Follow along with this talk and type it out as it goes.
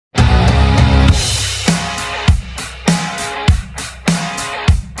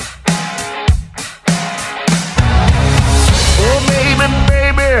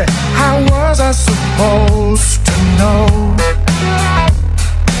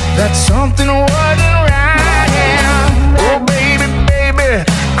that something wasn't right. Yeah. Oh baby, baby,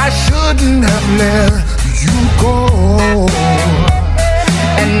 I shouldn't have let you go.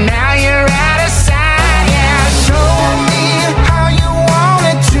 And now you're out of sight. Yeah, show me how you want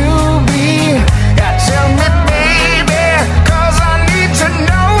it to be. Yeah, tell me, baby, 'cause I need to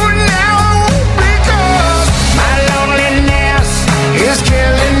know now. Because my loneliness is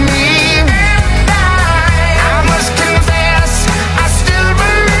killing me. And I must confess, I still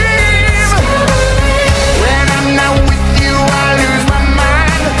believe. When I'm not with you, I lose my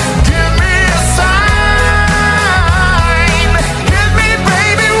mind. Give me a sign. Give me,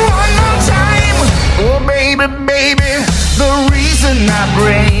 baby, one more time. Oh, baby, baby, the reason I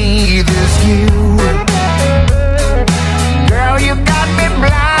breathe is you. Girl, you got me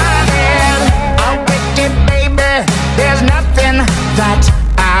blinded. I'm with you, baby. There's nothing that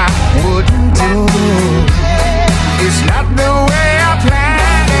I wouldn't do. It's not the way I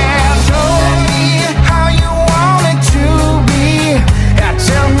planned it. Show me how you want it to be. Yeah,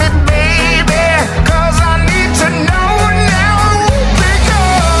 tell me, baby, 'cause I need to know now.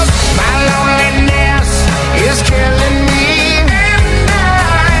 Because my loneliness is killing me.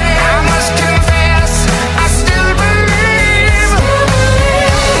 And I must confess, I still believe.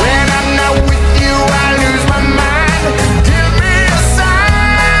 When I'm not with you, I lose my mind. Give me a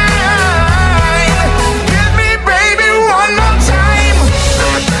sign. Give me, baby, one more time.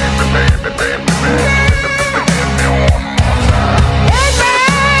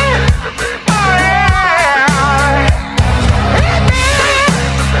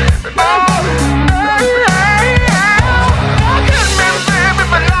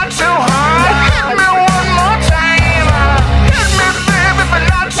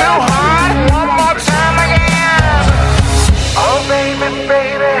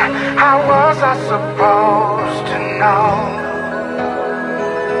 Supposed to know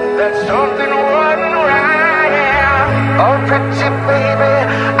that something wasn't right. Yeah. Oh, pretty baby,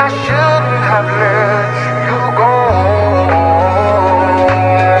 I shouldn't have let you